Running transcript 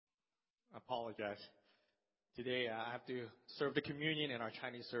apologize. Today I have to serve the communion in our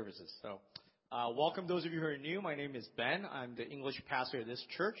Chinese services. So, welcome those of you who are new. My name is Ben. I'm the English pastor of this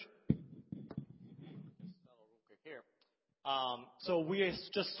church. Here. So we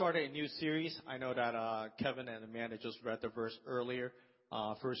just started a new series. I know that Kevin and Amanda just read the verse earlier,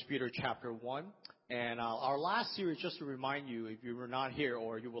 1 Peter chapter 1. And our last series, just to remind you, if you were not here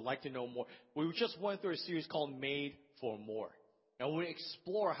or you would like to know more, we just went through a series called Made for More. And we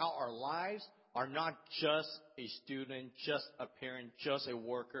explore how our lives are not just a student, just a parent, just a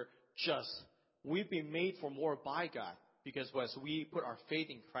worker, we've been made for more by God. Because as we put our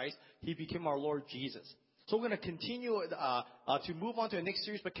faith in Christ, He became our Lord Jesus. So we're going to continue to move on to the next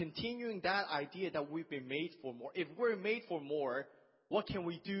series, but continuing that idea that we've been made for more. If we're made for more, what can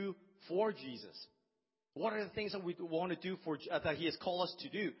we do for Jesus? What are the things that we want to do that He has called us to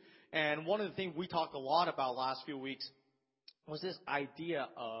do? And one of the things we talked a lot about last few weeks was this idea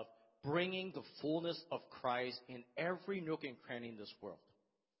of bringing the fullness of Christ in every nook and cranny in this world.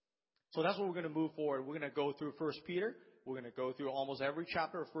 So that's what we're going to move forward. We're going to go through 1 Peter. We're going to go through almost every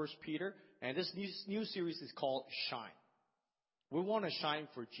chapter of 1 Peter. And this new series is called Shine. We want to shine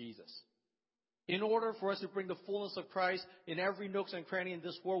for Jesus. In order for us to bring the fullness of Christ in every nook and cranny in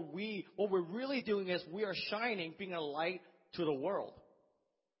this world, what we're really doing is we are shining, being a light to the world.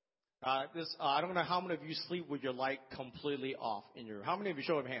 I don't know how many of you sleep with your light completely off in your room. How many of you,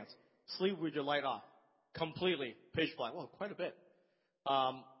 show of hands, sleep with your light off completely, pitch black? Well, quite a bit.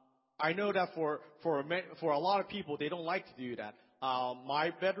 I know that for a lot of people, they don't like to do that.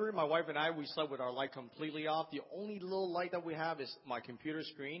 My bedroom, my wife and I, we slept with our light completely off. The only little light that we have is my computer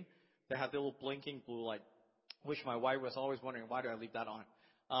screen that has the little blinking blue light, which my wife was always wondering, why do I leave that on?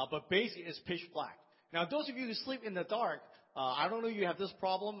 But basically, it's pitch black. Now, those of you who sleep in the dark, I don't know if you have this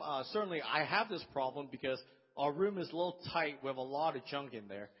problem. Certainly, I have this problem because our room is a little tight. We have a lot of junk in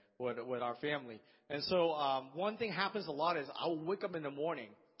there with our family. And so one thing happens a lot is I'll wake up in the morning.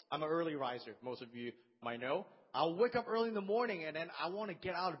 I'm an early riser, most of you might know. I'll wake up early in the morning, and then I want to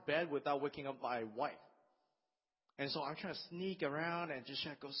get out of bed without waking up my wife. And so I'm trying to sneak around and just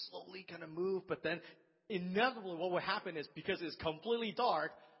go slowly, kind of move. But then inevitably what will happen is because it's completely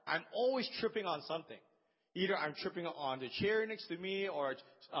dark, I'm always tripping on something. Either I'm tripping on the chair next to me, or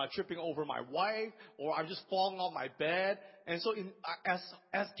tripping over my wife, or I'm just falling off my bed. And so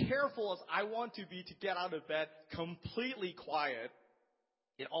as careful as I want to be to get out of bed completely quiet,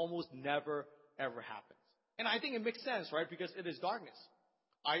 it almost never, ever happens. And I think it makes sense, right? Because it is darkness.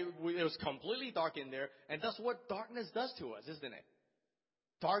 It was completely dark in there, and that's what darkness does to us, isn't it?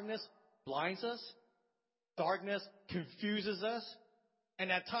 Darkness blinds us. Darkness confuses us.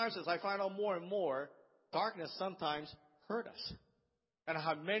 And at times, as I find out more and more, darkness sometimes hurt us. And I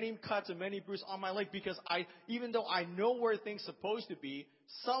have many cuts and many bruises on my leg because even though I know where things are supposed to be,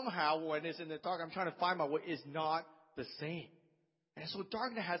 somehow when it's in the dark, I'm trying to find my way, it's not the same. And so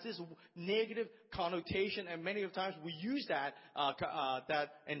darkness has this negative connotation, and many of times we use that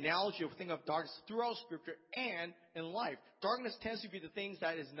analogy of thinking of darkness throughout Scripture and in life. Darkness tends to be the things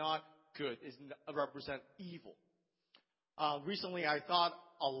that is not good, represent evil. Recently, I thought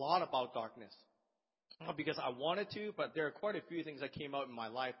a lot about darkness. Not because I wanted to, but there are quite a few things that came out in my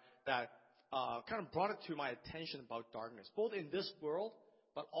life that kind of brought it to my attention about darkness, both in this world,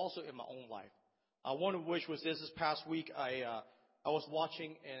 but also in my own life. One of which was this past week, I was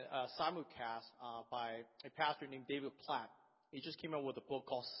watching a simulcast by a pastor named David Platt. He just came out with a book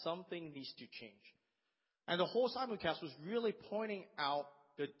called Something Needs to Change. And the whole simulcast was really pointing out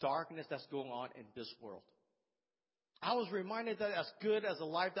the darkness that's going on in this world. I was reminded that as good as the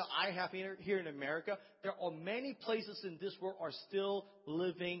life that I have here in America, there are many places in this world are still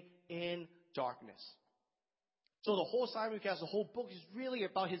living in darkness. So the whole simulcast, the whole book is really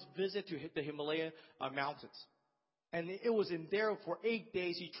about his visit to the Himalaya mountains. And it was in there for 8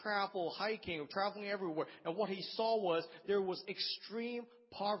 days. He traveled, hiking, traveling everywhere. And what he saw was there was extreme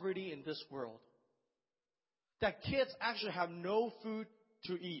poverty in this world. That kids actually have no food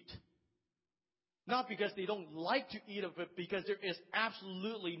to eat. Not because they don't like to eat of it, because there is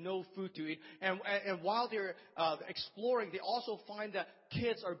absolutely no food to eat. And while they're exploring, they also find that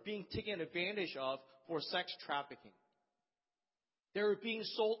kids are being taken advantage of for sex trafficking. They're being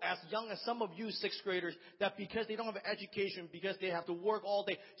sold as young as some of you 6th graders, that because they don't have an education, because they have to work all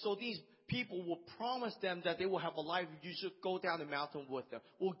day. So these people will promise them that they will have a life if you should go down the mountain with them.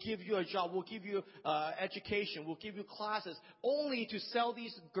 We'll give you a job. We'll give you education. We'll give you classes, only to sell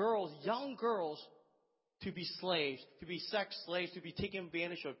these girls, young girls, to be slaves, to be sex slaves, to be taken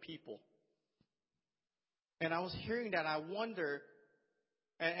advantage of people. And I was hearing that, I wonder,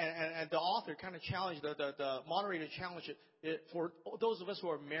 and the author kind of challenged, the moderator challenged it. for those of us who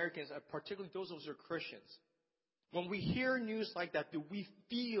are Americans, and particularly those of us who are Christians, when we hear news like that, do we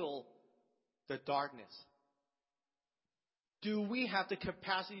feel the darkness? Do we have the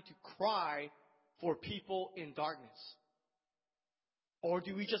capacity to cry for people in darkness? Or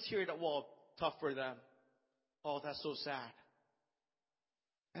do we just hear that, well, tough for them. Oh, that's so sad.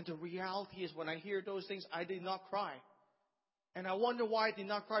 And the reality is when I hear those things, I did not cry. And I wonder why I did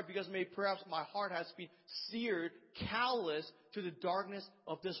not cry, because maybe perhaps my heart has been seared, callous to the darkness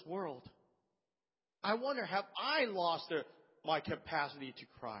of this world. I wonder, have I lost my capacity to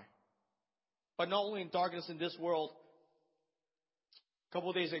cry? But not only in darkness in this world. A couple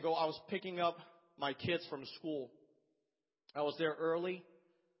of days ago, I was picking up my kids from school. I was there early.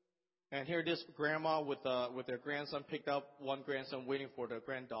 And here this grandma with their grandson picked up one grandson waiting for their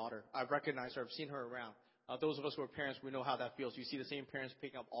granddaughter. I recognize her. I've seen her around. Those of us who are parents, we know how that feels. You see the same parents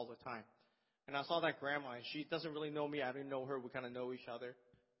picking up all the time. And I saw that grandma, and she doesn't really know me. I didn't know her. We kind of know each other.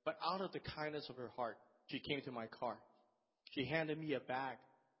 But out of the kindness of her heart, she came to my car. She handed me a bag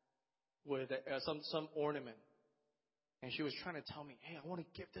with some ornament. And she was trying to tell me, hey, I want to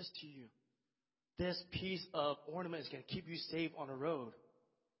give this to you. This piece of ornament is going to keep you safe on the road.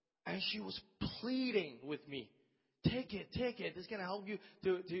 And she was pleading with me. Take it. It's going to help you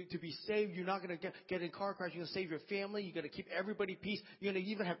to be saved. You're not going to get in a car crash. You're going to save your family. You're going to keep everybody peace. You're going to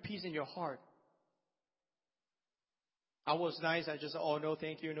even have peace in your heart. I was nice. I just said, oh, no,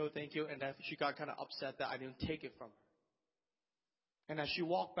 thank you. And then she got kind of upset that I didn't take it from her. And as she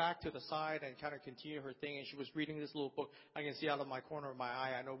walked back to the side and kind of continued her thing, and she was reading this little book, I can see out of my corner of my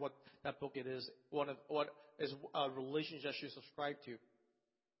eye, I know what that book it is, what is a religion that she subscribed to.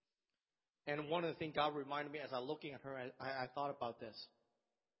 And one of the things God reminded me as I was looking at her, I thought about this.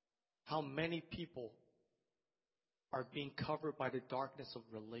 How many people are being covered by the darkness of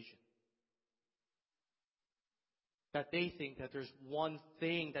religion? That they think that there's one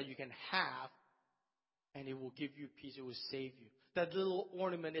thing that you can have and it will give you peace, it will save you. That little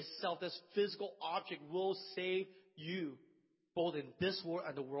ornament itself, this physical object will save you both in this world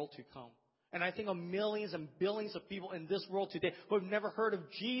and the world to come. And I think of millions and billions of people in this world today who have never heard of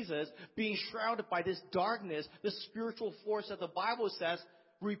Jesus being shrouded by this darkness, this spiritual force that the Bible says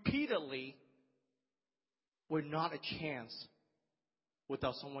repeatedly with not a chance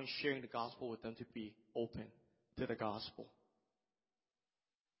without someone sharing the gospel with them to be open to the gospel.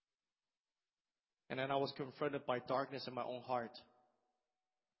 And then I was confronted by darkness in my own heart.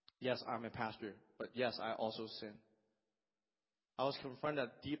 Yes, I'm a pastor, but yes, I also sin. I was confronted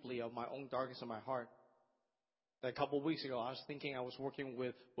deeply of my own darkness in my heart. A couple of weeks ago, I was thinking I was working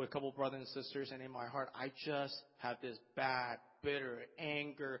with a couple of brothers and sisters, and in my heart, I just had this bad, bitter,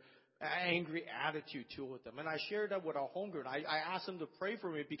 angry attitude toward them. And I shared that with our home group. I asked them to pray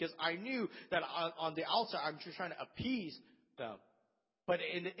for me because I knew that on the outside, I'm just trying to appease them. But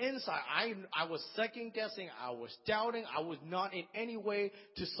in the inside, I was second guessing, I was doubting, I was not in any way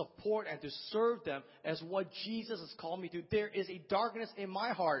to support and to serve them as what Jesus has called me to. There is a darkness in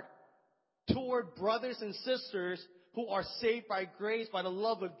my heart toward brothers and sisters who are saved by grace, by the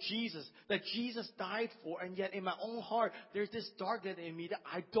love of Jesus, that Jesus died for, and yet in my own heart, there's this darkness in me that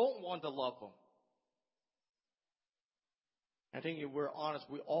I don't want to love them. I think if we're honest,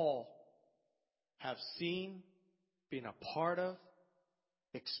 we all have seen, been a part of,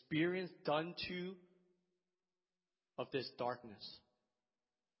 experience done to of this darkness.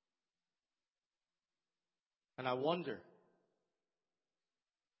 And I wonder,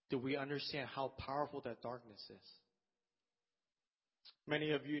 do we understand how powerful that darkness is?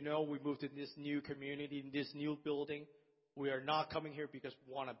 Many of you know we moved in this new community, in this new building. We are not coming here because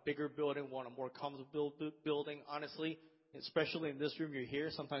we want a bigger building, want a more comfortable building. Honestly, especially in this room, you're here,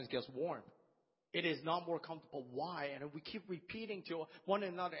 sometimes it gets warm. It is not more comfortable. Why? And we keep repeating to one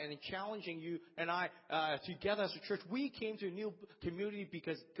another and challenging you and I together as a church. We came to a new community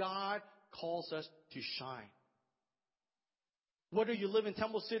because God calls us to shine. Whether you live in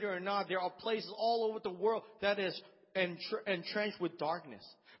Temple City or not, there are places all over the world that is entrenched with darkness.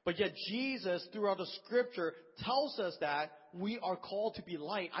 But yet Jesus, throughout the scripture, tells us that we are called to be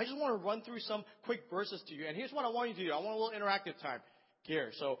light. I just want to run through some quick verses to you. And here's what I want you to do. I want a little interactive time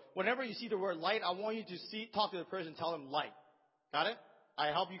here. So whenever you see the word light, I want you to talk to the person and tell them light. Got it? I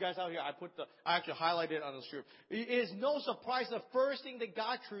help you guys out here. I actually highlighted it on the script. It is no surprise the first thing that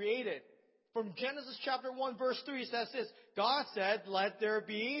God created. From Genesis chapter 1 verse 3 says this. God said, let there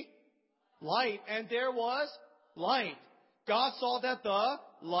be light. And there was light. God saw that the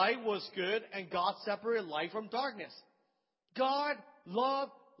light was good and God separated light from darkness. God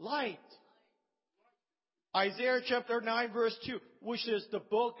loved light. Isaiah chapter 9 verse 2, which is the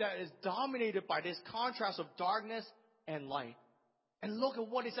book that is dominated by this contrast of darkness and light. And look at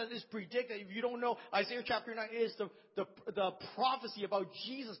what it says. It's predicted. If you don't know, Isaiah chapter 9 is the prophecy about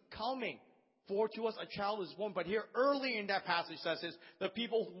Jesus coming. For to us a child is born. But here early in that passage says this, the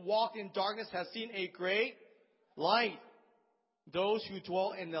people who walked in darkness have seen a great light. Those who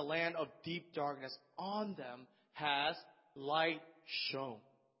dwell in the land of deep darkness, on them has light shone.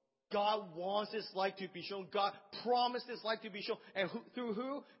 God wants this light to be shown. God promised this light to be shown. And through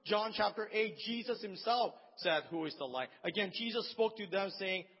who? John chapter 8, Jesus himself said, who is the light? Again, Jesus spoke to them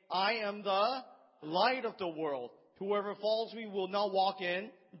saying, I am the light of the world. Whoever follows me will not walk in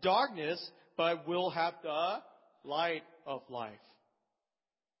darkness, but will have the light of life.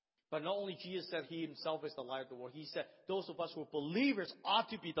 But not only Jesus said he himself is the light of the world, he said those of us who are believers ought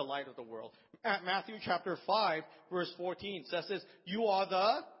to be the light of the world. At Matthew chapter 5, verse 14 says this, you are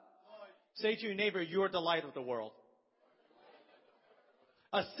the, say to your neighbor, you are the light of the world.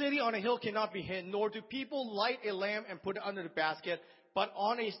 A city on a hill cannot be hidden, nor do people light a lamp and put it under the basket, but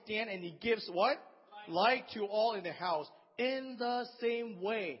on a stand, and he gives what? Light to all in the house. In the same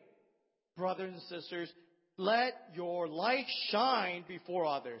way, brothers and sisters, let your light shine before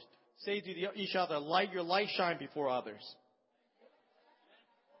others. Say to each other, let your light shine before others.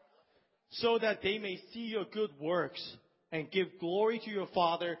 So that they may see your good works and give glory to your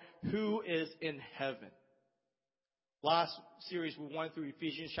Father who is in heaven. Last series we went through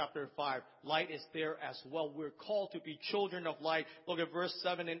Ephesians chapter 5. Light is there as well. We're called to be children of light. Look at verse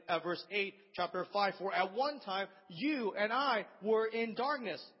 7 and verse 8, chapter 5. For at one time you and I were in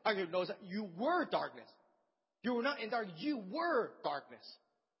darkness. I can notice that you were darkness. You were not in darkness. You were darkness.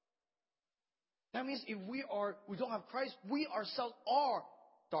 That means if we don't have Christ, we ourselves are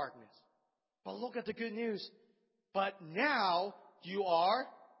darkness. But look at the good news. But now you are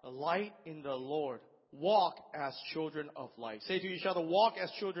a light in the Lord. Walk as children of light. Say to each other, walk as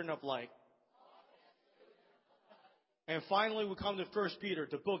children of light. And finally, we come to 1 Peter,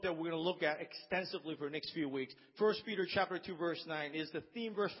 the book that we're going to look at extensively for the next few weeks. 1 Peter chapter 2, verse 9 is the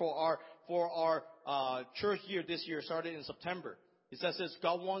theme verse for our church year this year, started in September. It says this,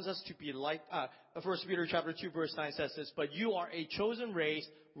 God wants us to be like, 1 Peter chapter 2, verse 9 says this, but you are a chosen race,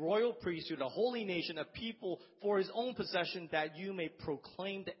 royal priesthood, a holy nation, a people for his own possession, that you may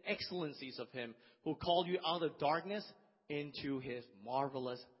proclaim the excellencies of him who called you out of darkness into his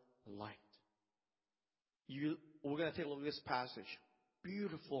marvelous light. We're going to take a look at this passage.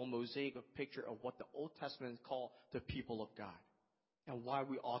 Beautiful mosaic of picture of what the Old Testament called the people of God and why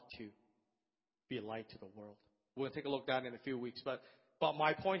we ought to be a light to the world. We're going to take a look at that in a few weeks. But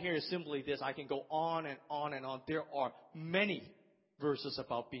my point here is simply this. I can go on and on and on. There are many verses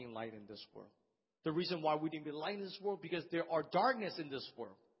about being light in this world. The reason why we need to be light in this world, because there are darkness in this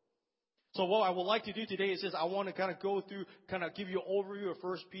world. So what I would like to do today is this. I want to kind of go through, kind of give you an overview of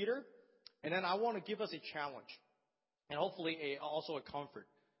 1 Peter. And then I want to give us a challenge. And hopefully also a comfort.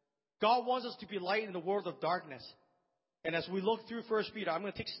 God wants us to be light in the world of darkness. And as we look through 1 Peter, I'm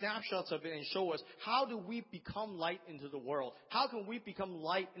going to take snapshots of it and show us how do we become light into the world? How can we become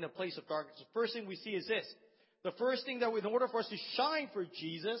light in a place of darkness? The first thing we see is this. The first thing that in order for us to shine for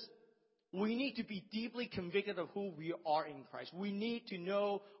Jesus, we need to be deeply convicted of who we are in Christ. We need to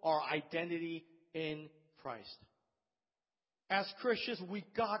know our identity in Christ. As Christians, we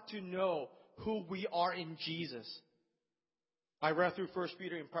got to know who we are in Jesus. I read through 1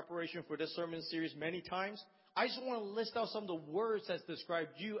 Peter in preparation for this sermon series many times. I just want to list out some of the words that describe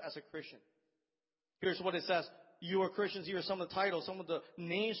you as a Christian. Here's what it says. You are Christians. Here are some of the titles, some of the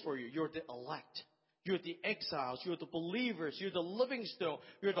names for you. You're the elect. You're the exiles. You're the believers. You're the living stone.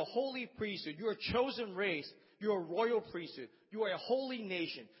 You're the holy priesthood. You're a chosen race. You're a royal priesthood. You are a holy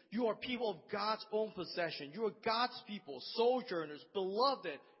nation. You are people of God's own possession. You are God's people, sojourners,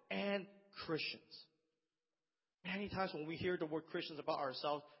 beloved, and Christians. Many times when we hear the word Christians about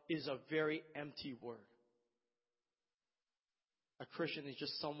ourselves, it is a very empty word. A Christian is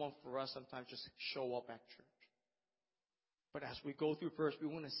just someone for us sometimes just show up at church. But as we go through first, we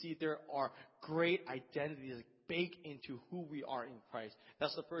want to see there are great identities baked into who we are in Christ.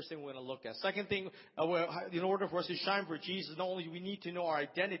 That's the first thing we're going to look at. Second thing, in order for us to shine for Jesus, not only do we need to know our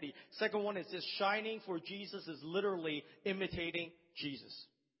identity. Second one is this: shining for Jesus is literally imitating Jesus.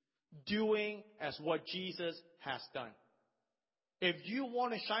 Doing as what Jesus has done. If you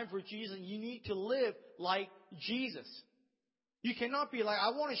want to shine for Jesus, you need to live like Jesus. You cannot be like, I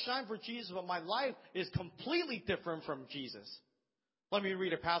want to shine for Jesus, but my life is completely different from Jesus. Let me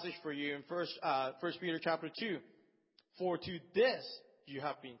read a passage for you in 1 Peter chapter 2. For to this you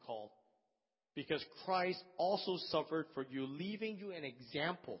have been called, because Christ also suffered for you, leaving you an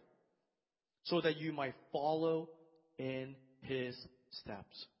example, so that you might follow in his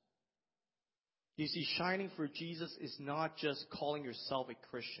steps. You see, shining for Jesus is not just calling yourself a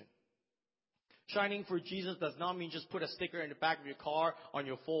Christian. Shining for Jesus does not mean just put a sticker in the back of your car on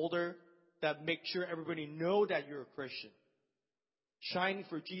your folder that makes sure everybody know that you're a Christian. Shining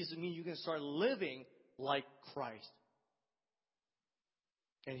for Jesus means you can start living like Christ.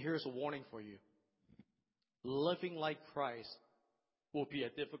 And here's a warning for you. Living like Christ will be a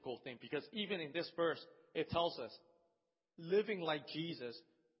difficult thing, because even in this verse, it tells us living like Jesus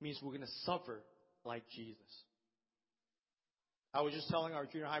means we're going to suffer like Jesus. I was just telling our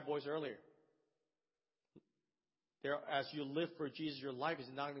junior high boys earlier, as you live for Jesus, your life is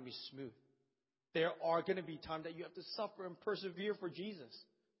not going to be smooth. There are going to be times that you have to suffer and persevere for Jesus.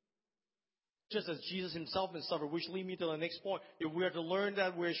 Just as Jesus himself has suffered, which leads me to the next point. If we are to learn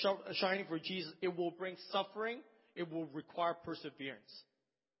that we're shining for Jesus, it will bring suffering. It will require perseverance.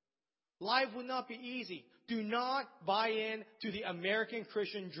 Life will not be easy. Do not buy in to the American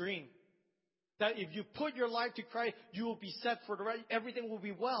Christian dream. That if you put your life to Christ, you will be set for the right. Everything will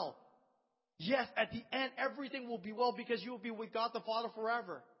be well. Yes, at the end, everything will be well because you will be with God the Father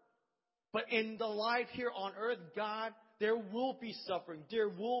forever. But in the life here on earth, God, there will be suffering. There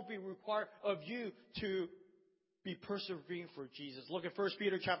will be required of you to be persevering for Jesus. Look at 1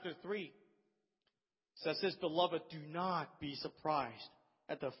 Peter chapter 3. It says this, beloved, do not be surprised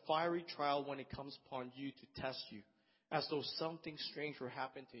at the fiery trial when it comes upon you to test you, as though something strange were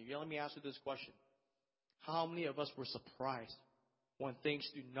happening to you. Let me ask you this question. How many of us were surprised when things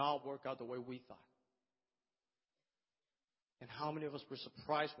do not work out the way we thought? And how many of us were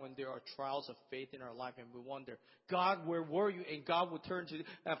surprised when there are trials of faith in our life and we wonder, God, where were you? And God would turn to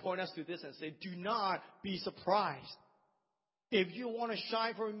and point us to this and say, do not be surprised. If you want to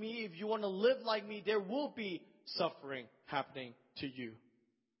shine for me, if you want to live like me, there will be suffering happening to you.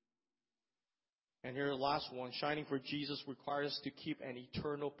 And here the last one, shining for Jesus requires us to keep an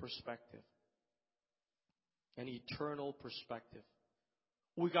eternal perspective. An eternal perspective.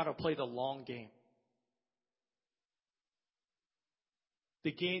 We got to play the long game.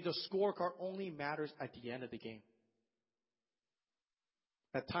 The scorecard only matters at the end of the game.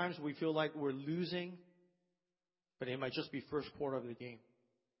 At times we feel like we're losing, but it might just be first quarter of the game.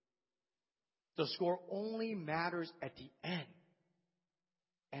 The score only matters at the end.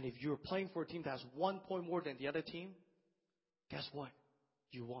 And if you're playing for a team that has 1 point more than the other team, guess what?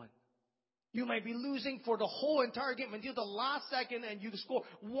 You won. You might be losing for the whole entire game until the last second and you score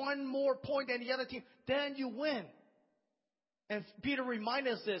 1 more point than the other team. Then you win. And Peter reminds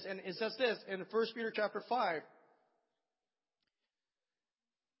us this, and it says this in 1 Peter chapter 5.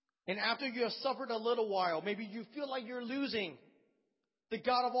 And after you have suffered a little while, maybe you feel like you're losing, the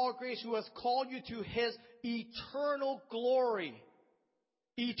God of all grace who has called you to His eternal glory.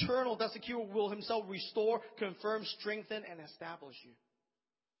 Eternal, that's the key word, will Himself restore, confirm, strengthen, and establish you.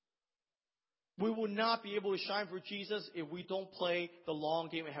 We will not be able to shine for Jesus if we don't play the long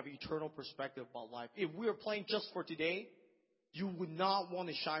game and have an eternal perspective about life. If we are playing just for today, you would not want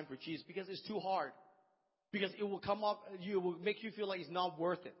to shine for Jesus because it's too hard. Because it will come up, it will make you feel like it's not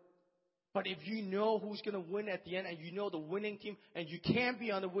worth it. But if you know who's going to win at the end and you know the winning team and you can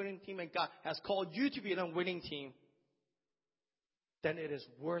be on the winning team and God has called you to be on the winning team, then it is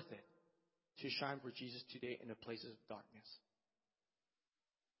worth it to shine for Jesus today in the places of darkness.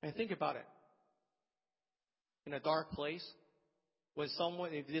 And think about it. In a dark place, when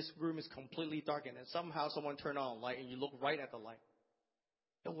if this room is completely dark and then somehow someone turned on a light and you look right at the light,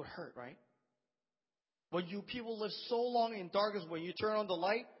 it would hurt, right? When people live so long in darkness, when you turn on the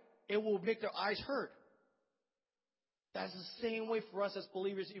light, it will make their eyes hurt. That's the same way for us as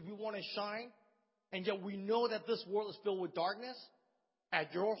believers. If we want to shine, and yet we know that this world is filled with darkness,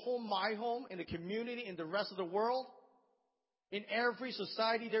 at your home, my home, in the community, in the rest of the world, in every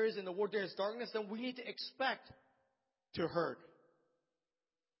society there is in the world there is darkness, then we need to expect to hurt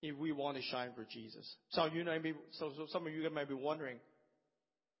if we want to shine for Jesus. So some of you might be wondering,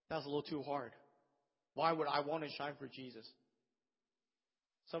 that's a little too hard. Why would I want to shine for Jesus?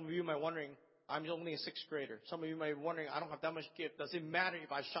 Some of you might be wondering, I'm only a 6th grader. Some of you might be wondering, I don't have that much gift. Does it matter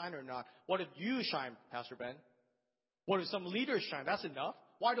if I shine or not? What if you shine, Pastor Ben? What if some leaders shine? That's enough.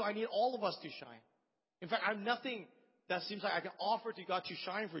 Why do I need all of us to shine? In fact, I have nothing that seems like I can offer to God to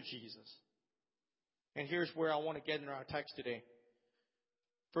shine for Jesus. And here's where I want to get in our text today.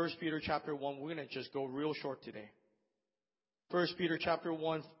 1 Peter chapter 1, we're going to just go real short today. 1 Peter chapter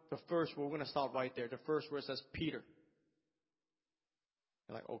 1, the first, we're going to stop right there. The first word says Peter.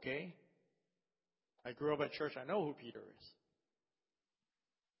 You're like, okay. I grew up at church. I know who Peter is.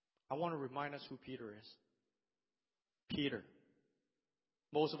 I want to remind us who Peter is. Peter.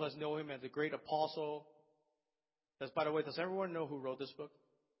 Most of us know him as the great apostle. By the way, does everyone know who wrote this book?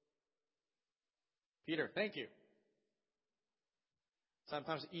 Peter, thank you.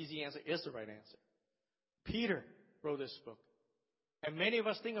 Sometimes the easy answer is the right answer. Peter wrote this book. And many of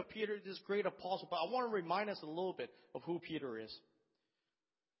us think of Peter, this great apostle, but I want to remind us a little bit of who Peter is.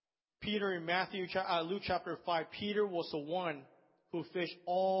 Peter in Luke chapter 5, Peter was the one who fished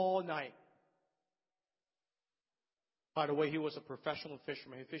all night. By the way, he was a professional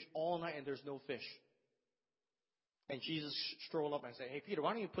fisherman. He fished all night and there's no fish. And Jesus strolled up and said, hey, Peter,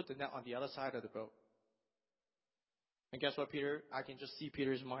 why don't you put the net on the other side of the boat? And guess what, Peter? I can just see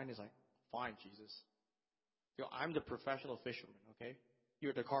Peter's mind is like, fine, Jesus. I'm the professional fisherman, okay?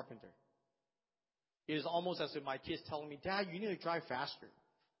 You're the carpenter. It is almost as if my kid's telling me, Dad, you need to drive faster.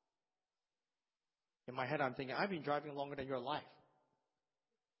 In my head, I'm thinking, I've been driving longer than your life.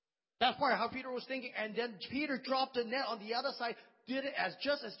 That's probably how Peter was thinking. And then Peter dropped the net on the other side, did it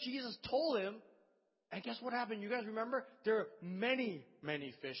just as Jesus told him. And guess what happened? You guys remember? There are many,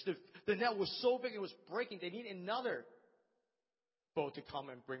 many fish. The net was so big it was breaking. They need another boat to come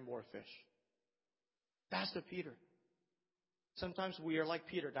and bring more fish. That's the Peter. Sometimes we are like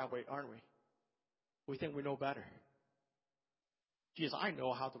Peter that way, aren't we? We think we know better. Jesus, I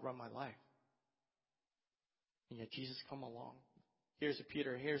know how to run my life. And yet Jesus come along. Here's a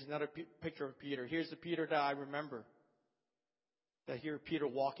Peter. Here's another picture of Peter. Here's the Peter that I remember. That here Peter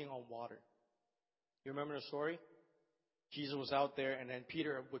walking on water. You remember the story? Jesus was out there, and then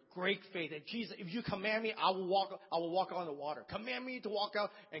Peter, with great faith, and Jesus, if you command me, I will walk on the water. Command me to walk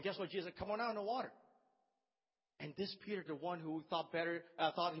out, and guess what? Jesus said, come on out in the water. And this Peter, the one who thought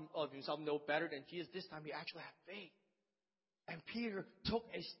of himself no better than Jesus, this time he actually had faith. And Peter took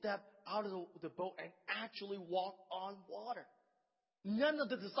a step out of the boat and actually walked on water. None of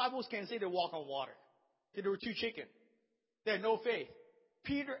the disciples can say they walk on water. They were too chicken. They had no faith.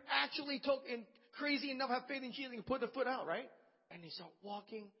 Peter actually took in crazy enough, have faith in Jesus and put the foot out, right? And he started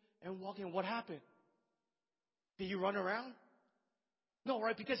walking and walking. What happened? Did he run around? No,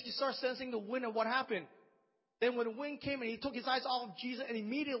 right? Because he started sensing the wind, and what happened? Then when the wind came and he took his eyes off of Jesus, and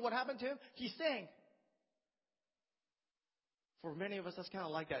immediately what happened to him? He sank. For many of us, that's kind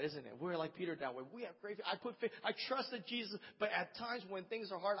of like that, isn't it? We're like Peter that way. We have great faith. I put faith. I trusted Jesus, but at times when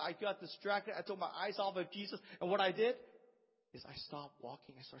things are hard, I got distracted. I took my eyes off of Jesus, and what I did is I stopped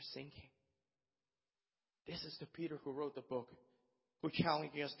walking. I started sinking. This is the Peter who wrote the book, who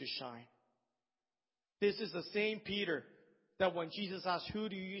challenged us to shine. This is the same Peter that when Jesus asked, who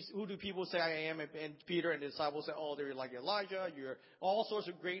do people say I am? And Peter and the disciples said, oh, they're like Elijah. You're all sorts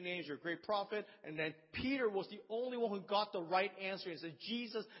of great names. You're a great prophet. And then Peter was the only one who got the right answer and said,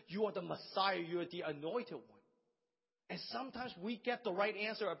 Jesus, you are the Messiah. You are the anointed one. And sometimes we get the right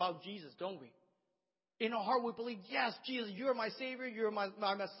answer about Jesus, don't we? In our heart, we believe, yes, Jesus, you're my Savior, you're my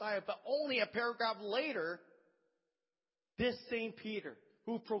Messiah. But only a paragraph later, this same Peter,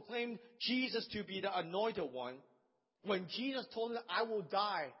 who proclaimed Jesus to be the anointed one, when Jesus told him, I will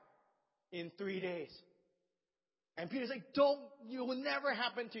die in 3 days. And Peter said, it will never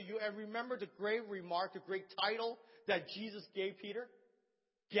happen to you. And remember the great remark, the great title that Jesus gave Peter?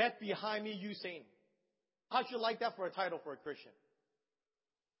 Get behind me, you Satan. How'd you like that for a title for a Christian?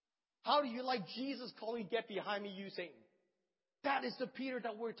 How do you like Jesus calling, get behind me, you Satan? That is the Peter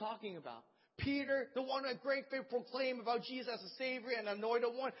that we're talking about. Peter, the one that great faith proclaimed about Jesus as a Savior and anointed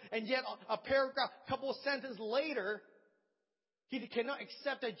one. And yet a paragraph, couple of sentences later, he cannot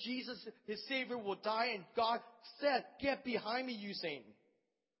accept that Jesus, his Savior, will die. And God said, get behind me, you Satan.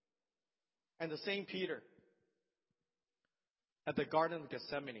 And the same Peter, at the Garden of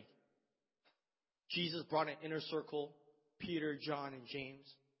Gethsemane, Jesus brought an inner circle, Peter, John, and James.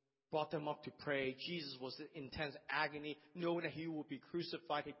 Brought them up to pray. Jesus was in intense agony, knowing that he would be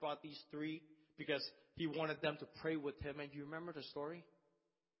crucified. He brought these three because he wanted them to pray with him. And you remember the story?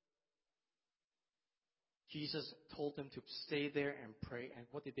 Jesus told them to stay there and pray. And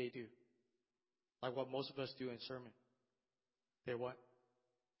what did they do? Like what most of us do in sermon. They what?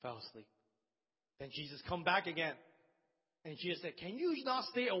 Fell asleep. Then Jesus come back again. And Jesus said, can you not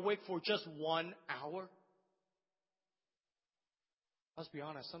stay awake for just 1 hour? Let's be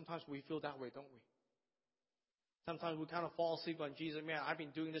honest, sometimes we feel that way, don't we? Sometimes we kind of fall asleep on Jesus. Man, I've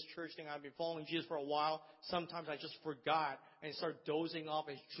been doing this church thing. I've been following Jesus for a while. Sometimes I just forgot and start dozing off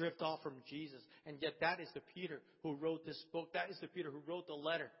and drift off from Jesus. And yet that is the Peter who wrote this book. That is the Peter who wrote the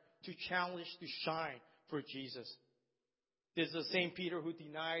letter to challenge, to shine for Jesus. This is the same Peter who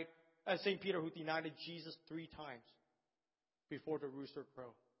denied Jesus 3 times before the rooster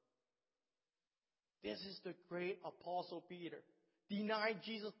crowed. This is the great apostle Peter. Denied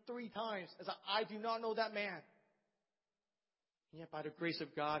Jesus 3 times and said, I do not know that man. And yet by the grace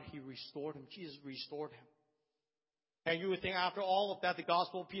of God, he restored him. Jesus restored him. And you would think after all of that, the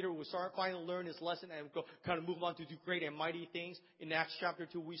gospel, Peter would start finally learn his lesson and go kind of move on to do great and mighty things. In Acts chapter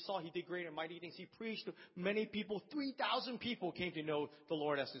 2, we saw he did great and mighty things. He preached to many people. 3,000 people came to know the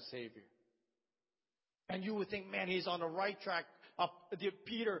Lord as his Savior. And you would think, man, he's on the right track. The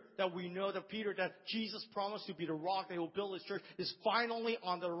Peter that we know, the Peter that Jesus promised to be the rock that he will build his church, is finally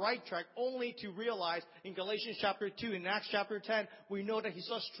on the right track, only to realize in Galatians chapter 2, in Acts chapter 10, we know that he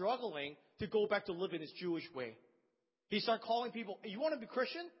starts struggling to go back to live in his Jewish way. He started calling people, you want to be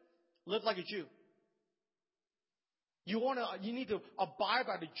Christian? Live like a Jew. You need to abide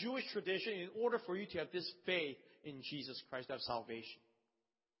by the Jewish tradition in order for you to have this faith in Jesus Christ, to have salvation.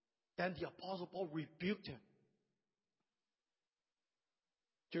 Then the Apostle Paul rebuked him.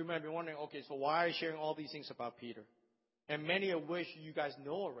 Do you remember wondering, okay, so why are I sharing all these things about Peter? And many of which you guys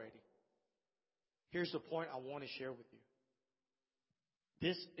know already. Here's the point I want to share with you.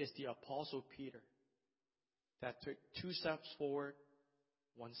 This is the Apostle Peter that took 2 steps forward,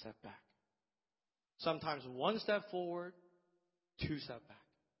 1 step back. Sometimes 1 step forward, 2 steps back.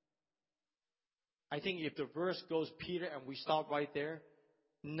 I think if the verse goes Peter and we stop right there,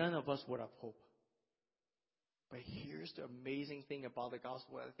 none of us would have hope. But here's the amazing thing about the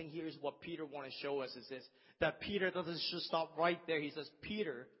gospel. I think here's what Peter wants to show us is this, that Peter doesn't just stop right there. He says,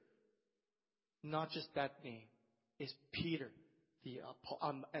 Peter, not just that name, is Peter,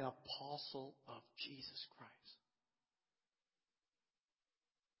 an apostle of Jesus Christ.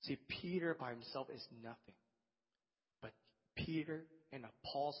 See, Peter by himself is nothing. But Peter, an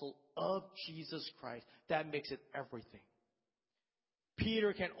apostle of Jesus Christ, that makes it everything.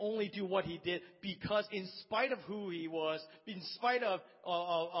 Peter can only do what he did because in spite of who he was, in spite of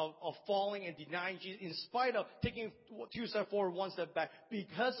falling and denying Jesus, in spite of taking 2 steps forward, 1 step back,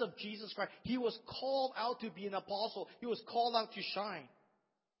 because of Jesus Christ, he was called out to be an apostle. He was called out to shine.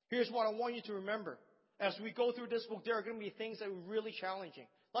 Here's what I want you to remember. As we go through this book, there are going to be things that are really challenging.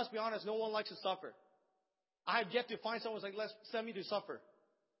 Let's be honest, no one likes to suffer. I have yet to find someone who's like, let's send me to suffer.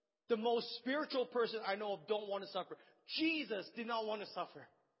 The most spiritual person I know of don't want to suffer. Jesus did not want to suffer.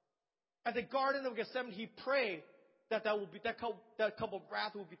 At the Garden of Gethsemane, he prayed that cup of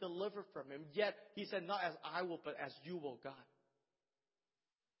wrath will be delivered from him. Yet he said, not as I will, but as you will, God.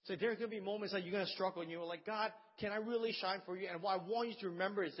 So there are going to be moments that you're going to struggle and you're like, God, can I really shine for you? And what I want you to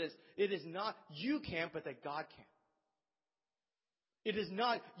remember is this. It is not you can, but that God can. It is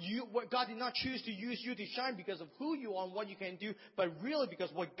not you. God did not choose to use you to shine because of who you are and what you can do, but really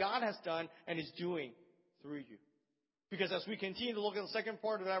because what God has done and is doing through you. Because as we continue to look at the second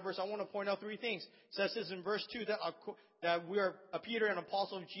part of that verse, I want to point out 3 things. It says this in verse 2 that we are Peter, an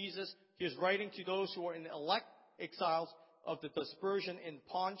apostle of Jesus. He is writing to those who are in the elect exiles of the dispersion in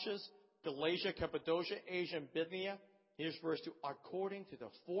Pontus, Galatia, Cappadocia, Asia, and Bithynia. Here's verse 2. According to the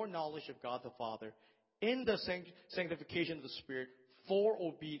foreknowledge of God the Father, in the sanctification of the Spirit, for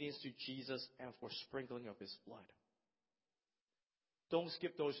obedience to Jesus and for sprinkling of his blood. Don't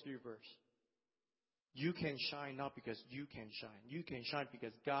skip those 3 verses. You can shine not because you can shine. You can shine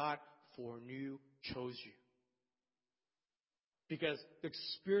because God foreknew, chose you. Because the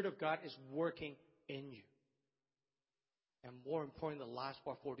Spirit of God is working in you. And more important, the last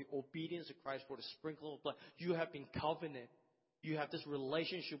part, for the obedience to Christ, for the sprinkling of blood. You have been covenanted. You have this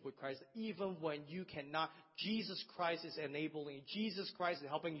relationship with Christ. Even when you cannot, Jesus Christ is enabling you. Jesus Christ is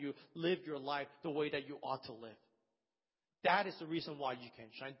helping you live your life the way that you ought to live. That is the reason why you can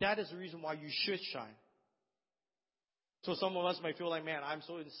shine. That is the reason why you should shine. So some of us might feel like, man, I'm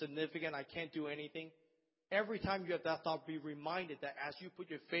so insignificant, I can't do anything. Every time you have that thought, be reminded that as you put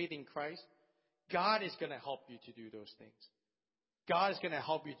your faith in Christ, God is going to help you to do those things. God is going to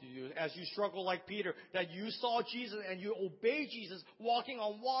help you to do it. As you struggle like Peter, that you saw Jesus and you obey Jesus walking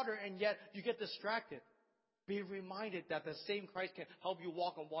on water and yet you get distracted. Be reminded that the same Christ can help you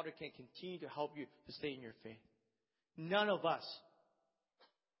walk on water, can continue to help you to stay in your faith. None of us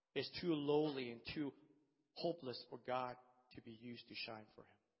is too lowly and too hopeless for God to be used to shine for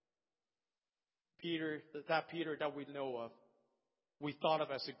him. Peter that we know of, we thought of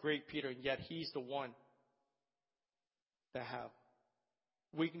as a great Peter, and yet he's the one that have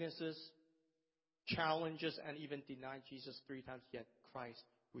weaknesses, challenges, and even denied Jesus 3 times, yet Christ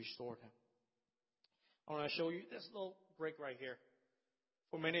restored him. I want to show you this little brick right here.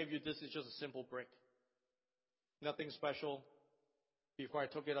 For many of you, this is just a simple brick. Nothing special. Before I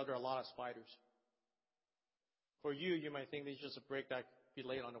took it out, there are a lot of spiders. For you, you might think it's just a brick that be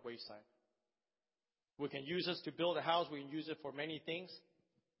laid on the wayside. We can use this to build a house. We can use it for many things.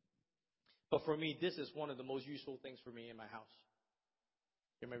 But for me, this is one of the most useful things for me in my house.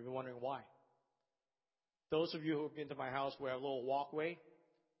 You may be wondering why. Those of you who have been to my house, we have a little walkway.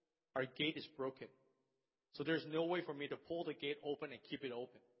 Our gate is broken. So there's no way for me to pull the gate open and keep it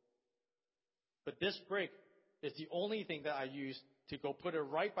open. But this brick is the only thing that I use to go put it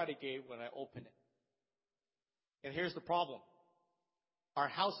right by the gate when I open it. And here's the problem. Our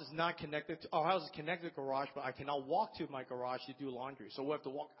house is connected to the garage, but I cannot walk to my garage to do laundry. So we have to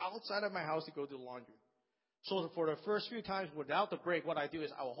walk outside of my house to go do laundry. So for the first few times without the break, what I do is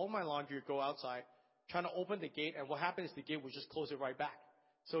I will hold my laundry, go outside, trying to open the gate, and what happens is the gate will just close it right back.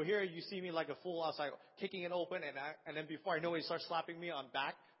 So here you see me like a fool outside, kicking it open, and then before I know it, he starts slapping me on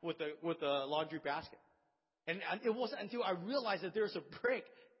back with the laundry basket. And it wasn't until I realized that there's a brick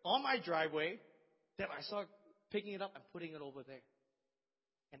on my driveway that I started picking it up and putting it over there.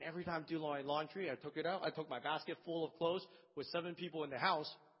 And every time I do my laundry, I took it out. I took my basket full of clothes with 7 people in the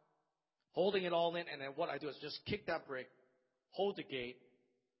house, holding it all in. And then what I do is just kick that brick, hold the gate,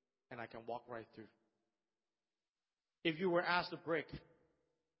 and I can walk right through. If you were asked the brick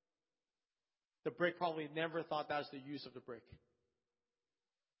probably never thought that's the use of the brick.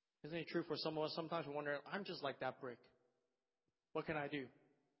 Isn't it true for some of us? Sometimes we wonder, I'm just like that brick. What can I do?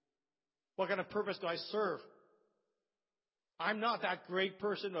 What kind of purpose do I serve? I'm not that great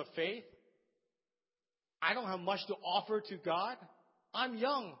person of faith. I don't have much to offer to God. I'm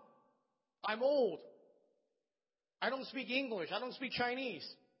young. I'm old. I don't speak English. I don't speak Chinese.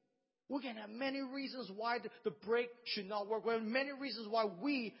 We can have many reasons why the break should not work. We have many reasons why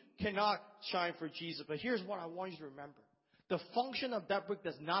we cannot shine for Jesus. But here's what I want you to remember. The function of that brick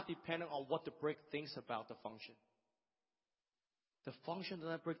does not depend on what the brick thinks about the function. The function of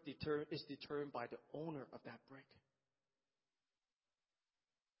that brick is determined by the owner of that brick.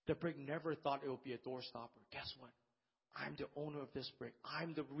 The brick never thought it would be a door stopper. Guess what? I'm the owner of this brick.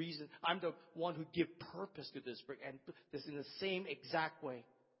 I'm the reason. I'm the one who gives purpose to this brick. And this in the same exact way.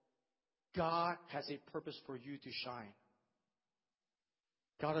 God has a purpose for you to shine.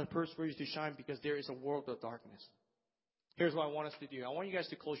 God has a purpose for you to shine because there is a world of darkness. Here's what I want us to do. I want you guys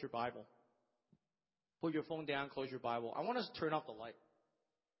to close your Bible. Put your phone down, close your Bible. I want us to turn off the light.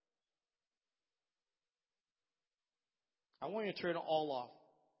 I want you to turn it all off.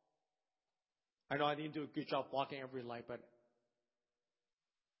 I know I didn't do a good job blocking every light, but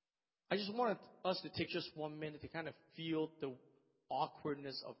I just wanted us to take just 1 minute to kind of feel the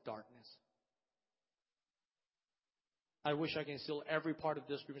awkwardness of darkness. I wish I can seal every part of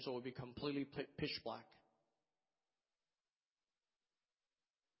this room so it would be completely pitch black.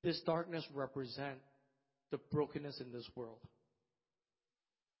 This darkness represents the brokenness in this world.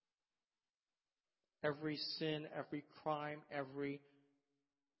 Every sin, every crime, every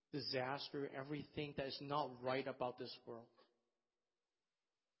disaster, everything that is not right about this world.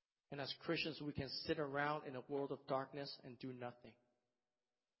 And as Christians, we can sit around in a world of darkness and do nothing.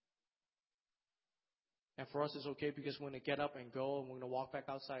 And for us, it's okay because we're going to get up and go and we're going to walk back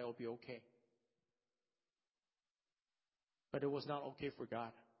outside. It'll be okay. But it was not okay for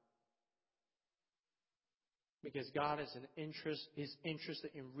God. Because God is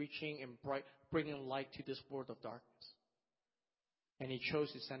interested in reaching and bringing light to this world of darkness. And He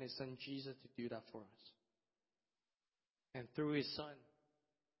chose to send His Son Jesus to do that for us. And through His Son,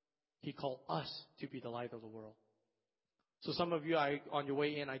 He called us to be the light of the world. So some of you, on your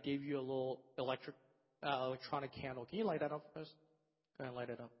way in, I gave you a little electronic candle. Can you light that up for us? Go ahead and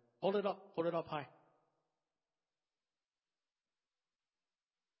light it up. Hold it up. Hold it up high.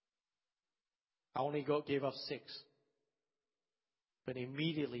 I only gave up 6. But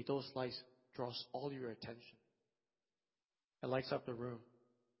immediately those lights draws all your attention. It lights up the room.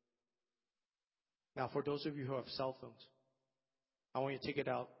 Now for those of you who have cell phones, I want you to take it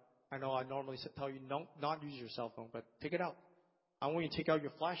out. I know I normally tell you not use your cell phone, but take it out. I want you to take out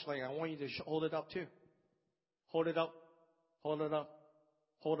your flashlight. I want you to hold it up too. Hold it up. Hold it up.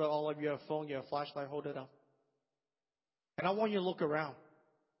 Hold it all of you have a phone, you have a flashlight, hold it up. And I want you to look around.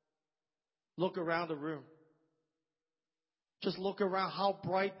 Look around the room. Just look around how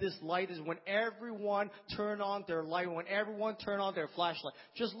bright this light is when everyone turn on their light, when everyone turn on their flashlight.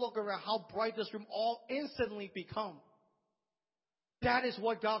 Just look around how bright this room all instantly become. That is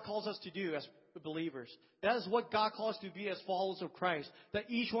what God calls us to do as believers. That is what God calls us to be as followers of Christ. That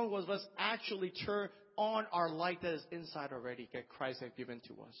each one of us actually turn on our light that is inside already that Christ has given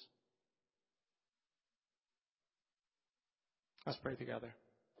to us. Let's pray together.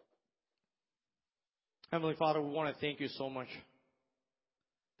 Heavenly Father, we want to thank you so much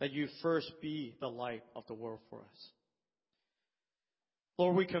that you first be the light of the world for us.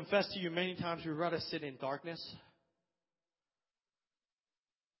 Lord, we confess to you many times we'd rather sit in darkness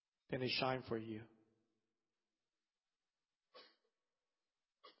than to shine for you.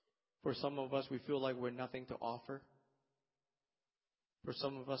 For some of us, we feel like we're nothing to offer. For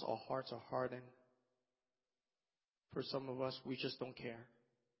some of us, our hearts are hardened. For some of us, we just don't care.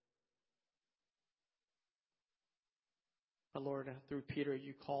 But Lord, through Peter,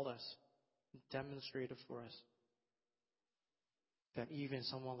 you called us and demonstrated for us that even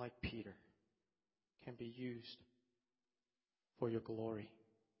someone like Peter can be used for your glory,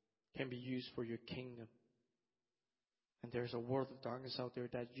 can be used for your kingdom. And there's a world of darkness out there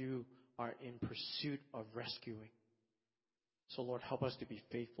that you are in pursuit of rescuing. So Lord, help us to be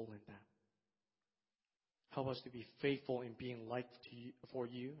faithful in that. Help us to be faithful in being light to you, for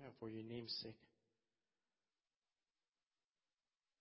you and for your name's sake.